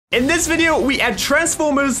In this video, we add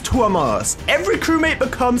Transformers to Among Us. Every crewmate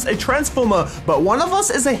becomes a Transformer, but one of us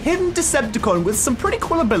is a hidden Decepticon with some pretty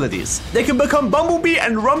cool abilities. They can become Bumblebee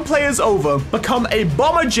and run players over, become a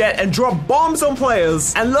bomber jet and drop bombs on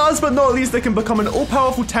players, and last but not least, they can become an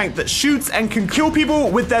all-powerful tank that shoots and can kill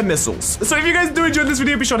people with their missiles. So if you guys do enjoy this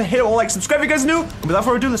video, be sure to hit or like, subscribe if you guys are new, and without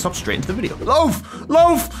further ado, let's hop straight into the video.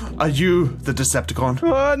 Loaf, are you the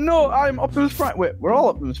Decepticon? No, I'm Optimus Prime. Wait, we're all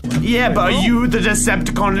Optimus Prime. Yeah, but are you the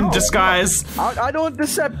Decepticon in disguise? I don't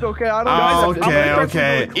decept, okay? I don't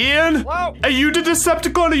okay. Ian, Hello? are you the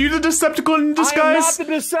Decepticon? Are you the Decepticon in disguise? I am not the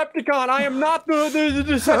Decepticon. I am not the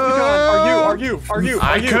Decepticon. Are you?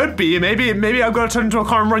 I could be. Maybe I'm gonna turn into a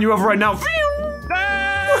car and run you over right now.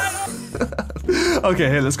 Okay,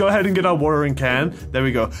 here, let's go ahead and get our watering can. There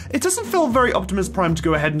we go. It doesn't feel very Optimus Prime to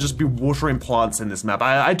go ahead and just be watering plants in this map.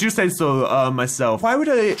 I do say so myself. Why would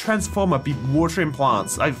a Transformer be watering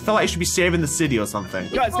plants? I feel like I should be saving the city or something.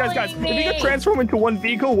 Guys. If you could transform into one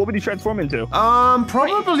vehicle, what would you transform into?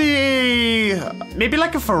 Probably maybe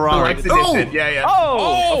like a Ferrari. Yeah.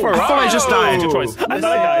 Oh, a Ferrari. I thought I just died. Good choice. I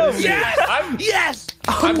thought I died. Yes!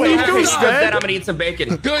 I'm Nico's dead. I'm gonna eat some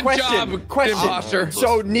bacon. Good job, impostor.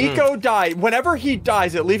 So Nico died. Whenever he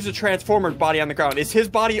dies, it leaves a Transformer's body on the ground. Is his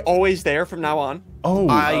body always there from now on? Oh,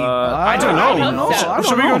 I don't know.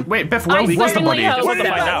 Should we go? Wait, Biff, where was the body?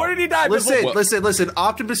 Where did he die? Listen.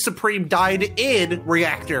 Optimus Supreme died in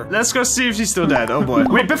reactor. Let's go see if she's still dead. Oh boy.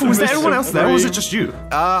 Wait, Biff, was there anyone else there, or was it just you?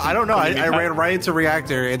 I don't know. I ran right into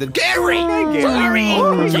reactor and then Gary! Gary!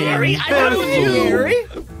 I know you! Gary?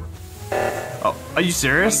 Oh, are you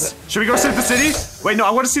serious? Should we go save the city? Wait, no,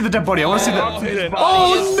 I want to see the dead body. I want to see the...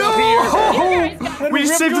 Oh, no! We need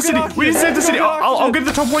to save the city. We need to save the city. I'll get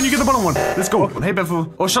the top one, you get the bottom one. Let's go. Hey,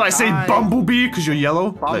 Biffle. Or shall I say Bumblebee, because you're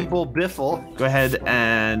yellow? Biffle. Go ahead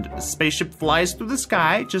and spaceship flies through the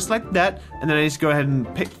sky, just like that. And then I need to go ahead and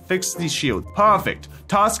fix the shield. Perfect.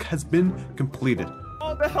 Task has been completed.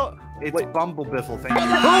 Oh, the hell? It's Bumblebiffle. Thank you.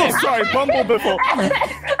 Oh, sorry, Bumblebiffle.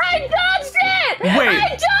 I dodged it! Wait. I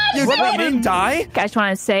dodged You didn't die? Guys,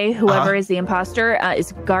 want to say whoever is the imposter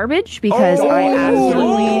is garbage because I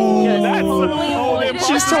absolutely just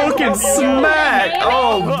She's talking smack.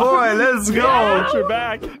 Oh boy, let's go. You're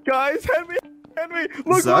back. Guys, Henwy,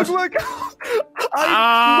 look.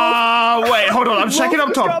 Wait, hold on. I'm checking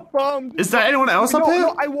up top. Is there anyone else up here?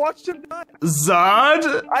 No, I watched him die.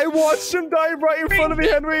 Zod? I watched him die right in front of me,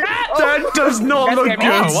 Henwy. That does not look good,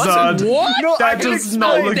 Zod. No, that does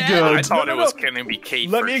not look good. I thought it was gonna be Kate.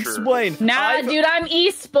 Let me explain. Nah, dude, I'm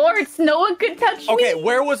esports. No one could touch me. Okay,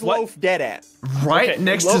 where was Loaf dead at? Right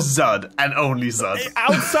next to Zod, and only Zod.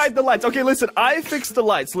 Outside the lights. Okay, listen, I fixed the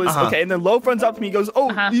lights. Listen, okay, and then Loaf runs up to me, he goes,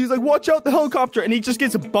 he's like, watch out the helicopter, and he just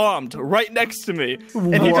gets bombed right next to me.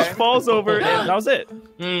 And he just falls over, and that was it.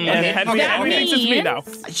 And Henwy thinks it's me now.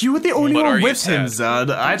 You were the only one with him,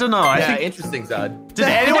 Zod. I don't know. I think interesting, Zod. Did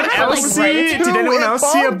anyone else see? Did anyone else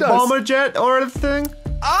see a bomber jet or anything?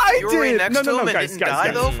 I You were right did. next to him and didn't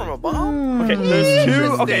die though from a bomb. Okay, there's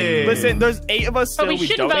two. Okay, listen, there's 8 of us still. we We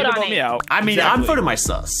shouldn't don't need vote to on vote me it. out. I mean, I'm voting my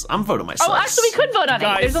sus. Oh, actually, we could vote on it.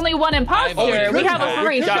 Guys. There's only one imposter. We have a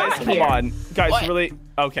free Guys, shot come here. on. Guys, really?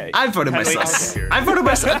 Okay. I voted my Henwy, sus. I voted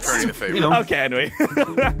my sus. You know. Okay, Henwy.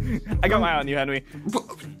 I got my eye on you, Henwy.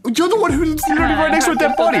 You're the one who's literally right next to a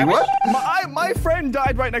dead body. What? My friend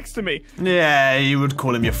died right next to me. Yeah, you would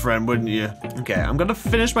call him your friend, wouldn't you? Okay, I'm gonna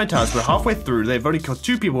finish my task. We're halfway through. They've only killed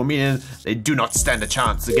 2 people, meaning they do not stand a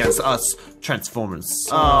chance against us Transformers.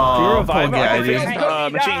 Oh, poor guy.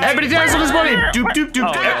 Everybody dance on his body. Doop, doop,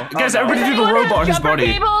 doop. Guys, everybody do the robot on his body.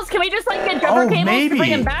 Cables? Can we just like get jumper cables to bring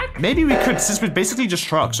him back? Maybe we could, since we're basically just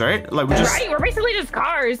trucks, right? Like we just. Right, we're basically just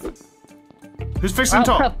cars. Who's fixing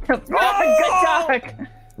top? Good talk.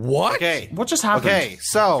 What? Okay. What just happened? Okay,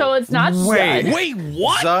 so it's not Wait. Zud. Wait,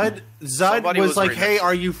 what? Zud was like, "Hey,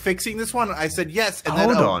 are you fixing this one?" I said yes, and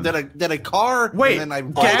then a car. Wait, and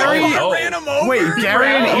then Gary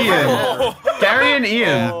and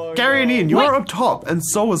Ian, you were up top, and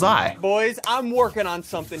so was I. Boys, I'm working on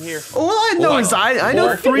something here. All I know is I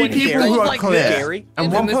know 3 people who are clear, Gary,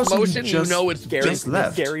 and one person motion, just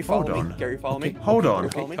left. Gary, follow me. Gary, follow me. Hold on.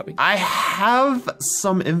 I have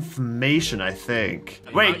some information, I think.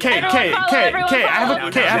 Wait, Kate, I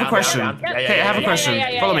have a question.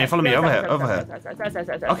 Follow me, over here.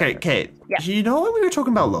 Okay, Kate, you know when we were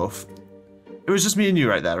talking about Loaf? It was just me and you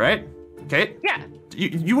right there, right? Kate? Yeah.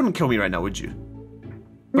 You wouldn't kill me right now, would you?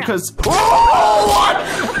 Because... Oh, what?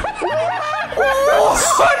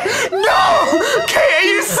 What? No! Kate, are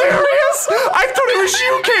you serious? I thought it was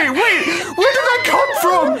you, Kate! Wait, where did that come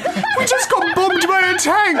from? We just got bombed by a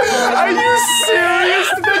tank! Are you serious?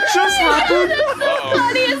 Did that just happen? That's the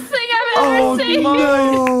funniest thing I've ever Oh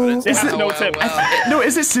Oh, no. Is it, no tip. No,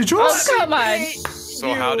 is it Sigils? Oh, come on.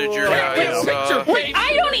 So how did your guys? Wait,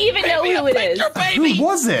 I don't even know who it is. Who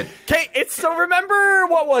was it? Okay, it's so remember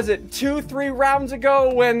what was it? 2-3 rounds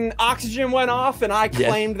ago when oxygen went off and I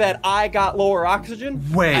claimed that I got lower oxygen.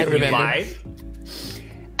 Wait, I remember.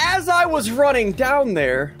 As I was running down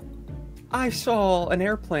there, I saw an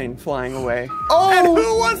airplane flying away. Oh! And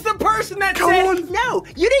who was the person that said, no,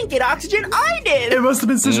 you didn't get oxygen, I did? It must have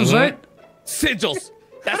been Sigils, right? Sigils.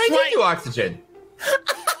 That's I right. give you oxygen.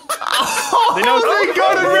 Oh, they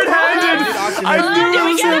got it red-handed! I knew it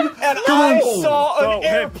was him! And I saw an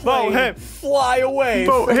airplane fly away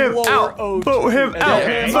Vote from him lower out! O2. Vote him out!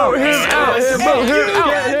 Vote him out! Vote him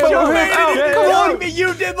out! Vote him out! Come on!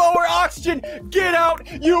 You did lower oxygen! Get out!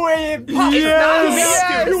 You imposter!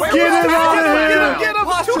 Yes! Get him out of here! Get him!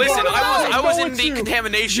 Listen, I was in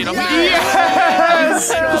decontamination. Yes!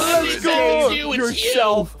 Let's go!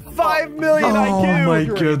 Yourself! 5 million IQ! Oh my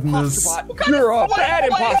You're goodness. You're a bad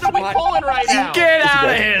imposter What are we pulling right now? Get out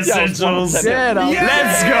of here, Sigils! Get out.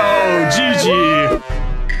 Let's go! GG!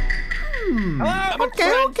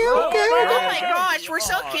 Okay. Oh my gosh, we're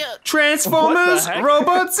so cute. Transformers, What the heck?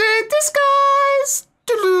 robots in disguise!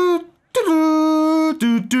 Doo-doo, doo-doo,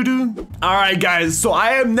 doo-doo-doo. Alright guys, so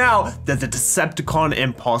I am now the Decepticon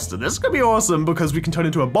imposter. This is gonna be awesome because we can turn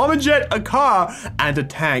into a bomber jet, a car, and a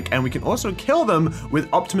tank, and we can also kill them with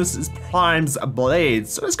Optimus Prime's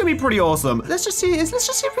blades. So it's gonna be pretty awesome. Let's just see if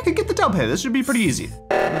we can get the dub here. This should be pretty easy.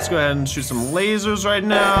 Let's go ahead and shoot some lasers right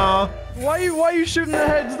now. Why are you shooting the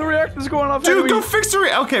heads? The reactor's going off. Dude, Henwy. go fix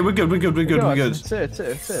the Okay, we're good. That's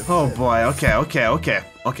it. Oh boy, okay.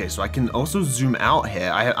 Okay, so I can also zoom out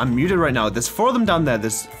here. I'm muted right now. There's 4 of them down there.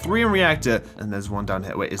 There's 3 in reactor, and there's 1 down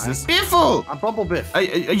here. Wait, is this Biffle? I'm Bumble Biff. Are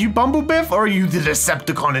you Bumblebiff or are you the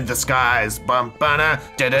Decepticon in disguise? Listen.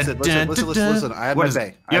 I have What my is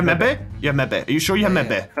bay. You have medbay? You have medbay. Are you sure you have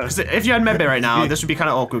medbay? 'Cause if you had medbay right now, this would be kind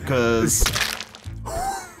of awkward because...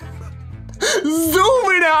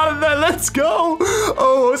 Zooming out of there, let's go!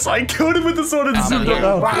 Oh, so I killed him with the sword and zoomed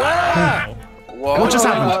out. Wow. Whoa. What just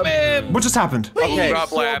happened? What just happened? Okay,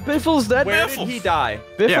 Drop lab. Biffle's dead. where did he die?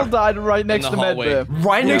 Biffle Yeah. died right next In to the hallway. Medbay.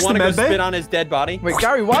 Right next to want to go spit medbay? on his dead body? Wait,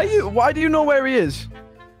 Gary, why do you know where he is?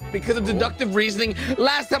 Because of deductive reasoning,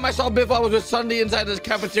 last time I saw Biff, I was with Sunday inside this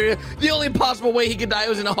cafeteria. The only possible way he could die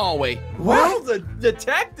was in a hallway. What? The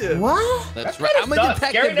detective. What? That's right. I'm a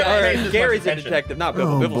detective Gary never guy. paid this much Gary's a attention. detective, not Biffle.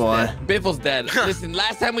 Oh Biffle's boy. dead. Biffle's dead. Listen,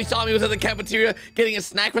 last time we saw him, he was at the cafeteria getting a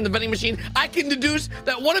snack from the vending machine. I can deduce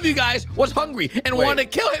that one of you guys was hungry and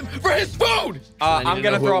wanted to kill him for his food. I'm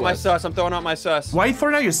gonna throw out my sus. I'm throwing out my sus. Why are you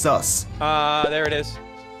throwing out your sus? There it is.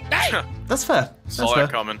 Hey! That's fair. That's Saw fair.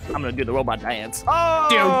 that coming. I'm gonna do the robot dance.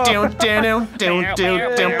 That's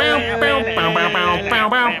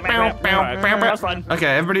fun. Okay,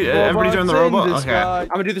 everybody doing the robot? Okay. I'm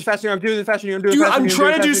gonna do this faster. I'm doing this faster. Dude, I'm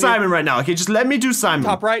trying to do Simon right now. Okay, just let me do Simon.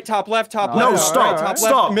 Top right, top left, top No, left. stop, top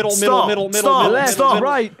stop, left, middle, stop, middle, middle, stop, middle, Left, stop.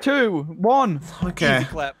 right, 2, 1. Okay, Easy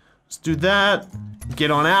clap. let's do that. Get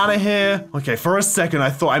on out of here. Okay, for a second, I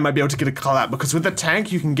thought I might be able to get a collat because with the tank,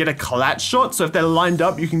 you can get a collat shot. So if they're lined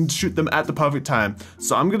up, you can shoot them at the perfect time.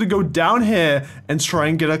 So I'm gonna go down here and try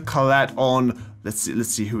and get a collat on. Let's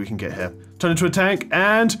see who we can get here. Turn into a tank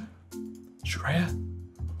and shoot right here.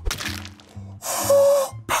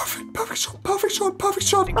 Perfect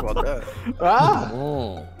shot.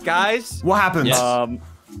 Guys, What happened?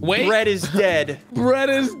 Wait. Brett is dead. Brett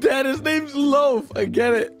is dead. His name's Loaf. I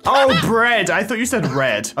get it. Oh, bread. I thought you said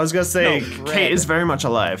red. I was gonna say No, Kate bread. is very much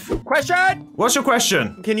alive. Question? What's your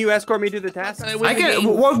question? Can you escort me to the task? I can.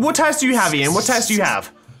 What task do you have, Ian? What task do you have?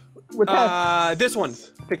 This one.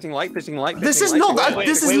 Fixing light. This is not.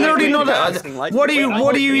 This is literally not. What are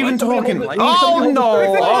you even talking? Wait. Oh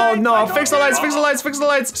no! Oh no! Fix the lights!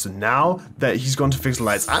 So now that he's gone to fix the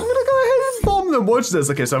lights, I'm gonna go ahead and bomb them. Watch this.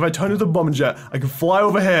 Okay, so if I turn into the bomber jet, I can fly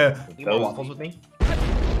over here. You want waffles with me?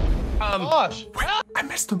 Gosh. Wait, I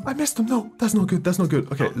missed him. No, that's not good.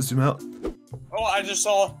 Okay, let's zoom out. Oh, I just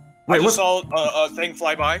saw. Wait, I just what? saw a thing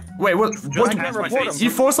fly by. Wait, what? Just past my face. You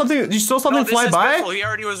saw something? You saw something No, this fly is by? Biffle. He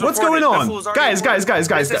already was What's reported. going on? Biffle was already Guys, reported.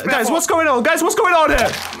 This is Biffle. what's going on? Guys, what's going on here?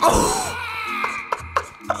 Oh.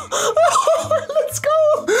 Let's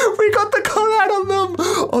go! We got the collat on them!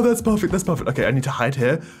 Oh, that's perfect. Okay, I need to hide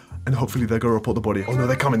here, and hopefully they're gonna report the body. Oh no,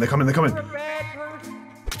 they're coming.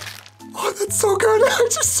 Oh, that's so good! I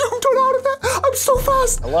just zoomed on out of there! I'm so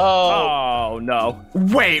fast! Hello. Oh no.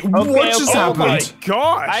 Wait, what just happened? Oh my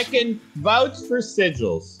gosh. I can vouch for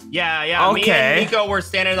Sigils. Yeah. Me Okay. and Nico were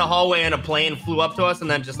standing in the hallway and a plane flew up to us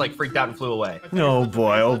and then just like freaked out and flew away. Oh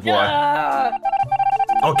boy,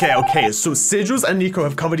 Okay, so Sigils and Nico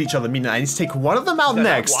have covered each other, meaning I need to take one of them out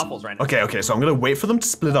next. Waffles right now. Okay, so I'm gonna wait for them to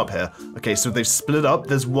split up here. Okay, so they've split up.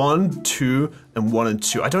 There's 1, 2, and 1 and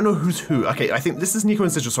 2. I don't know who's who. Okay, I think this is Nico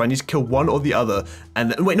and Sigil, so I need to kill one or the other.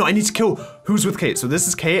 And then, wait, no, I need to kill who's with Kate. So this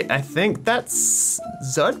is Kate. I think that's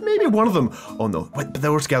Zud, maybe one of them. Oh no, wait, but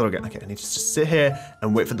they're all together again. Okay, I need to just sit here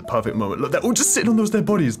and wait for the perfect moment. Look, they're all just sitting on those dead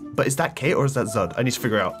bodies. But is that Kate or is that Zud? I need to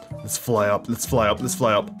figure out. Let's fly up. Let's fly up. Let's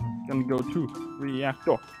fly up. Gonna go to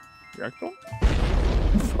reactor. Reactor?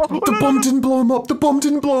 The bomb didn't blow him up. The bomb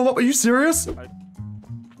didn't blow him up. Are you serious?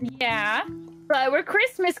 Yeah. But we're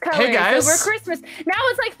Christmas colors. Hey guys. So we're Christmas. Now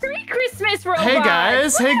it's like 3 Christmas robots. Hey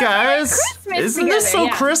guys. Isn't this so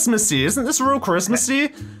yeah. Christmassy? Isn't this real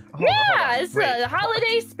Christmassy? Yeah, it's a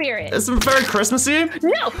holiday spirit. It's very Christmassy.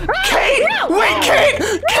 No! Kate! No! Wait, Kate!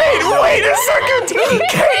 Kate, wait a second! Kate, you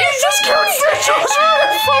just killed Sigils right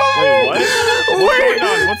in front of me! Wait,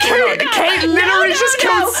 what's going on? Kate literally just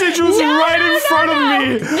killed Sigils right in front of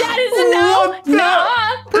me! That is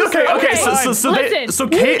So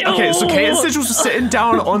Kate and Sigils were sitting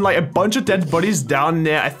down on like a bunch of dead bodies down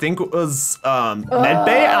near, I think it was Medbay,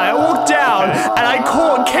 and I walked down and I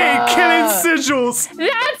caught Kate killing Sigils.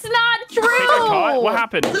 That's not true! What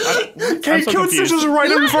happened? Kate killed Sigils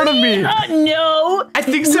right in front of me! No! I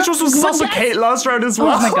think Sigils was also Kate last round as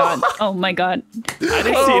well. Oh my god. Oh my god. I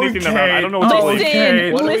didn't see anything that happened. I don't know what to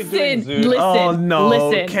believe. Listen. Oh no,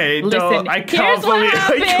 listen, Kate, listen. don't. I can't Here's what believe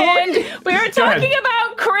happened. We were talking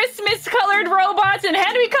about Christmas-colored robots, and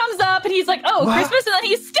Henry comes up, and he's like, "Oh, what? Christmas," and then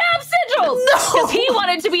he stabs Sigils because he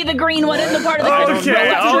wanted to be the green one in the part of the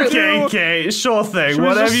Christmas. Okay, sure thing.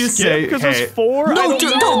 Whatever you say. Because there's 4. No,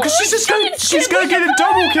 because she's gonna get a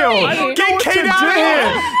double kill. Get Kate out of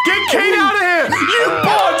here. Get Kate out of here. You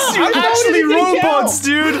bots. You actually robots,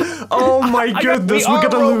 dude. Oh my goodness, we're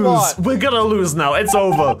gonna lose. We're gonna lose now. It's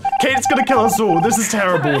over. Kate's gonna kill us all. This is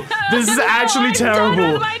terrible. This is actually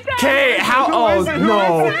terrible. Kate, how? Oh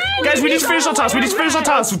no, guys, we need to finish our task.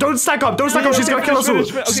 Don't stack up. She's gonna kill us all.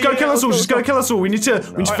 She's gonna kill us all. We need to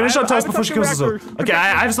finish our task before she kills us all. Okay,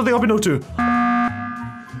 I have something up in O2.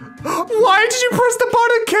 Why did you press the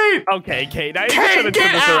button, Kate? Okay, Kate. Kate,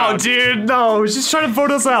 get out, dude. No, she's trying to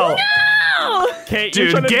vote us out. No! Kate,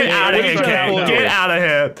 dude, get out of here, Kate. Get out of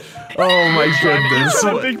here. Oh my goodness.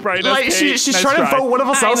 Like, she's trying to vote one of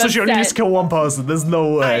us out, so she only needs to kill one person. There's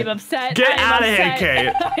no way. I'm upset. Get out of here,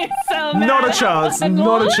 Kate. I'm so mad. Not a chance.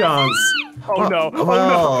 Not a chance. Oh no.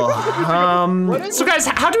 So guys,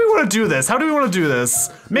 how do we want to do this?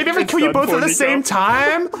 Maybe if I kill you both at the same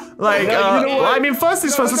time? Like, well, I mean, first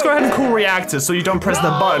things first, let's go ahead and call reactors so you don't press the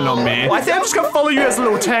button on me. Well, I think I'm just gonna follow you as a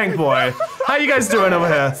little tank boy. How you guys doing over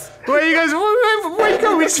here? Where you guys, where you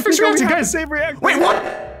go? We just fixed reactor, guys. Wait, what?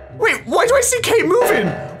 Wait, why do I see Kate moving?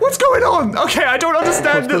 What's going on? Okay, I don't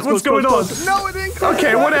understand what's going on. No, it didn't.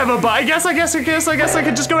 Okay, whatever, but I guess I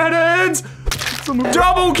could just go ahead and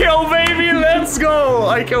double kill, baby! Let's go!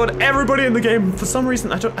 I killed everybody in the game. For some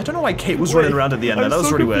reason, I don't know why Kate was running around at the end. That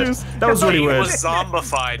was really weird. That was really weird. She was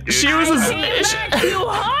zombified, dude. She was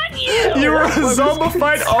You were a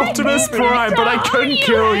zombified Optimus Prime, but I couldn't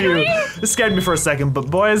kill you. It scared me for a second, but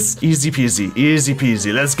boys, easy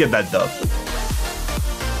peasy. Let's get that done.